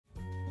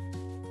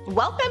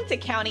Welcome to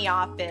County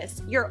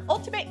Office, your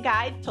ultimate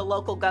guide to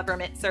local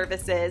government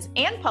services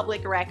and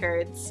public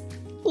records.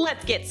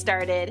 Let's get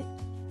started.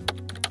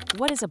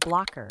 What is a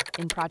blocker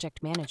in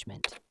project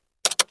management?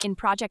 In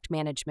project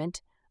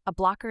management, a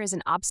blocker is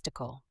an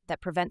obstacle that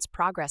prevents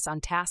progress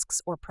on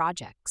tasks or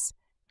projects.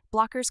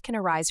 Blockers can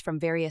arise from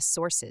various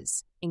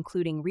sources,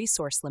 including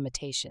resource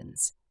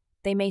limitations.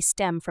 They may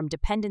stem from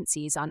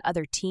dependencies on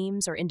other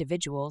teams or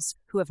individuals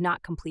who have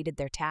not completed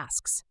their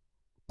tasks.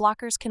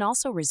 Blockers can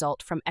also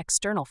result from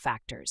external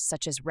factors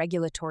such as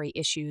regulatory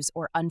issues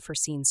or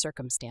unforeseen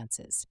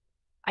circumstances.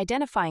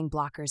 Identifying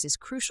blockers is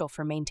crucial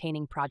for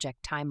maintaining project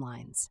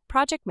timelines.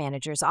 Project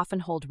managers often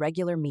hold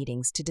regular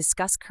meetings to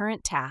discuss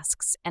current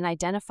tasks and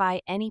identify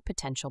any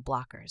potential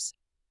blockers.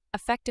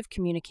 Effective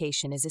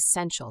communication is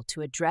essential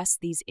to address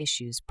these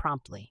issues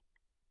promptly.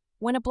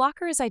 When a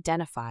blocker is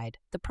identified,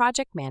 the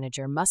project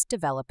manager must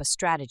develop a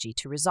strategy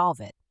to resolve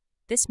it.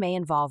 This may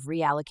involve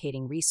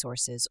reallocating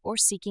resources or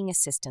seeking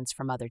assistance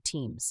from other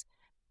teams.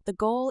 The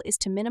goal is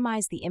to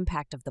minimize the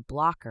impact of the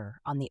blocker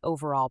on the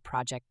overall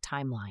project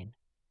timeline.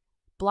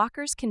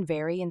 Blockers can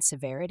vary in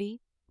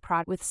severity,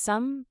 with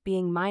some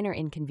being minor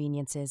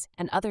inconveniences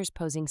and others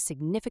posing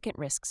significant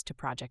risks to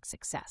project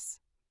success.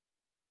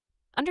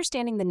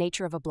 Understanding the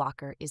nature of a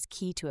blocker is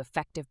key to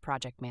effective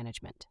project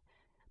management.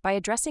 By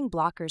addressing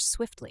blockers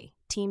swiftly,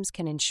 teams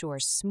can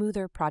ensure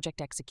smoother project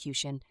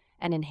execution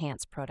and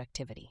enhance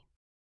productivity.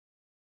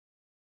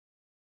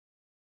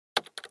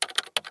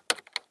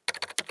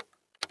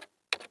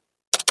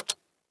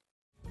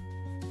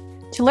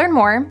 To learn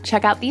more,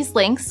 check out these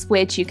links,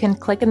 which you can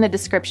click in the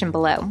description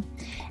below.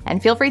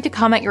 And feel free to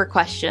comment your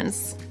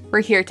questions.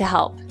 We're here to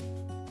help.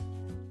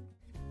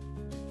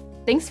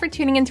 Thanks for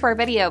tuning into our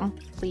video.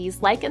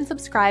 Please like and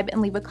subscribe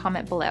and leave a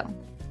comment below.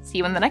 See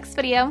you in the next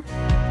video.